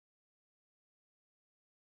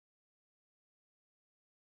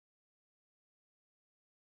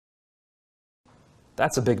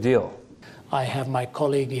That's a big deal. I have my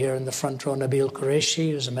colleague here in the front row, Nabeel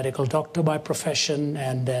Qureshi, who's a medical doctor by profession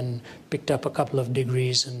and then picked up a couple of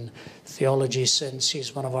degrees in theology since.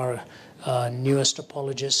 He's one of our newest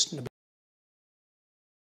apologists.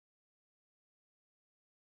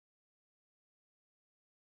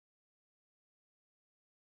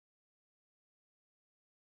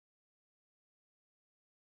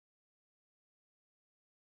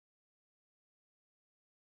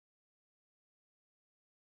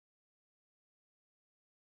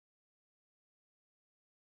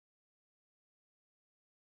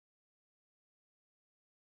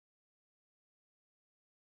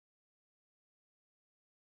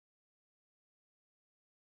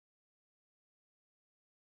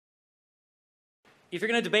 If you're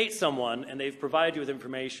going to debate someone and they've provided you with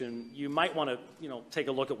information, you might want to, take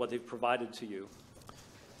a look at what they've provided to you.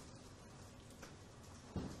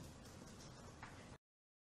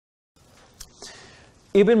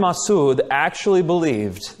 Ibn Masud actually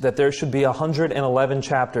believed that there should be 111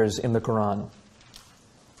 chapters in the Quran.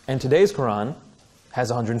 And today's Quran has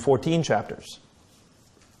 114 chapters.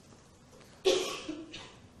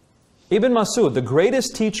 Ibn Masud, the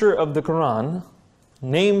greatest teacher of the Quran,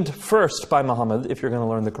 named first by Muhammad, if you're going to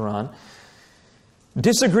learn the Quran,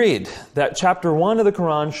 disagreed that chapter 1 of the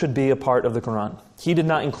Quran should be a part of the Quran. He did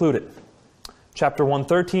not include it. Chapter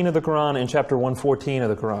 113 of the Quran and chapter 114 of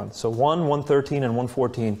the Quran. So 1, 113, and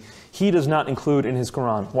 114, he does not include in his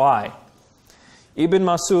Quran. Why? Ibn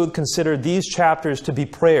Masud considered these chapters to be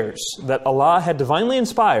prayers that Allah had divinely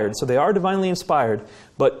inspired, so they are divinely inspired,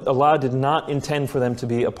 but Allah did not intend for them to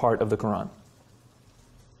be a part of the Quran.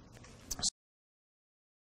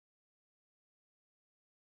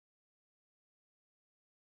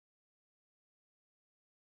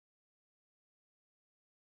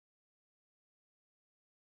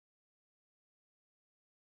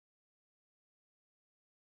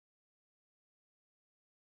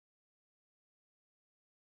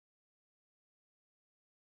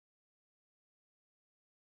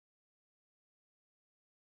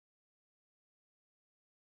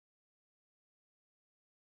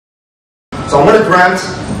 So I'm going to grant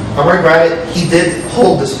it, he did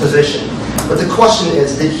hold this position. But the question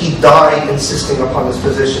is, did he die insisting upon this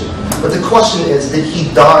position?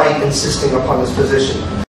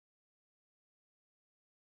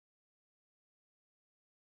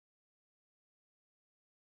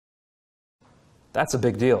 That's a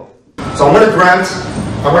big deal. So I'm going to grant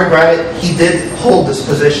it, he did hold this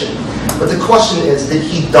position. But the question is, did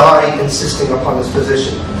he die insisting upon this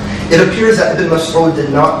position? It appears that Ibn Masud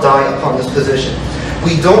did not die upon this position.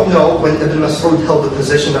 We don't know when Ibn Masud held the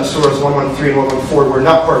position that Surahs 113 and 114 were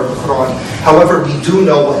not part of the Quran. However, we do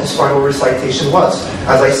know what his final recitation was.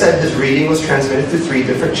 As I said, his reading was transmitted through 3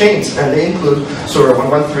 different chains, and they include Surah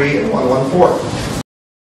 113 and 114.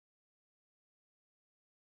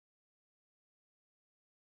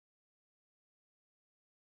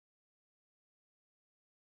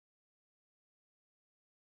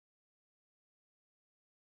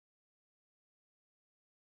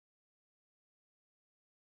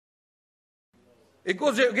 It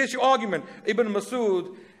goes against your argument. Ibn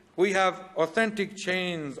Masud, we have authentic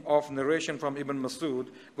chains of narration from Ibn Masud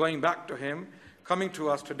going back to him, coming to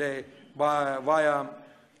us today via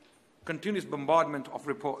continuous bombardment of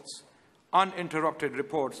reports, uninterrupted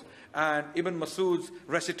reports. And Ibn Masud's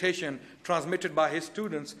recitation transmitted by his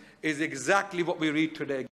students is exactly what we read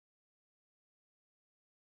today.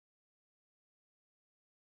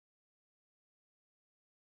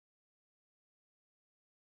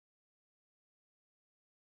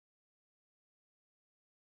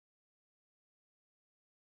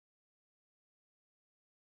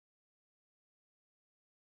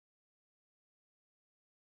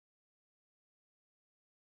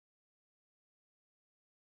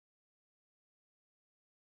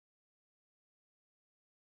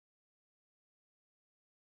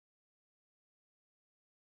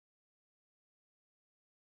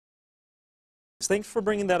 Thanks for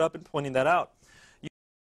bringing that up and pointing that out.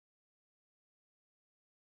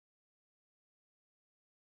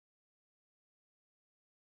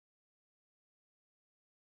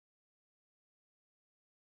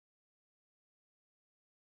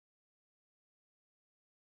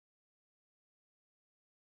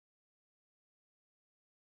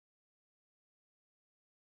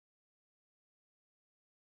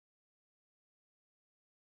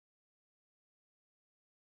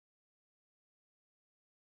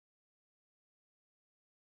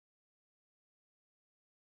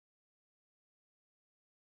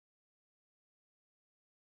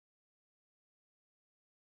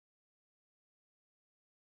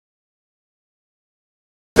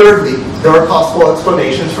 Thirdly, there are possible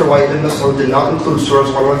explanations for why Ibn Masud did not include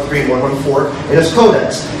Surahs 113 and 114 in his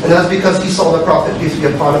codex. And that's because he saw the Prophet, peace be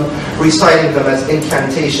upon him, reciting them as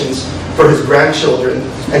incantations for his grandchildren,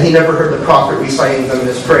 and he never heard the Prophet reciting them in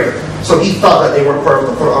his prayer. So he thought that they were part of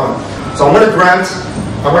the Quran. So I'm going to grant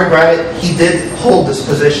it, he did hold this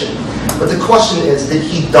position. But the question is, did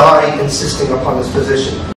he die insisting upon this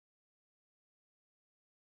position?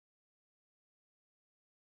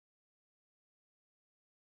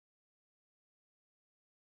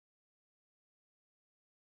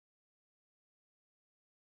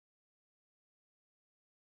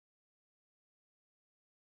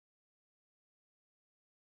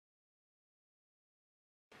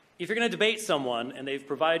 If you're going to debate someone and they've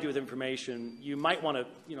provided you with information, you might want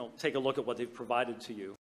to, take a look at what they've provided to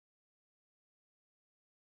you.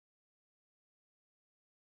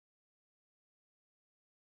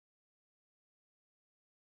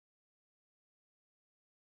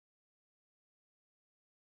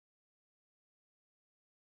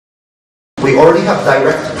 We already have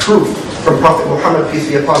direct proof from Prophet Muhammad, peace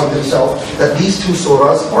be upon him himself, that these two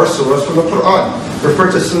surahs are surahs from the Quran.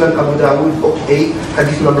 Refer to Sunan Abu Dawud, Book 8,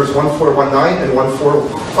 Hadith numbers 1419 and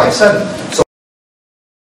 1457. So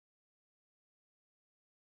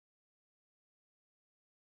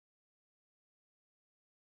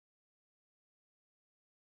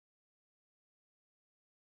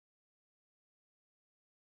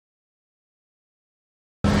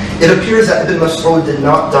it appears that Ibn Masud did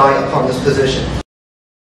not die upon this position.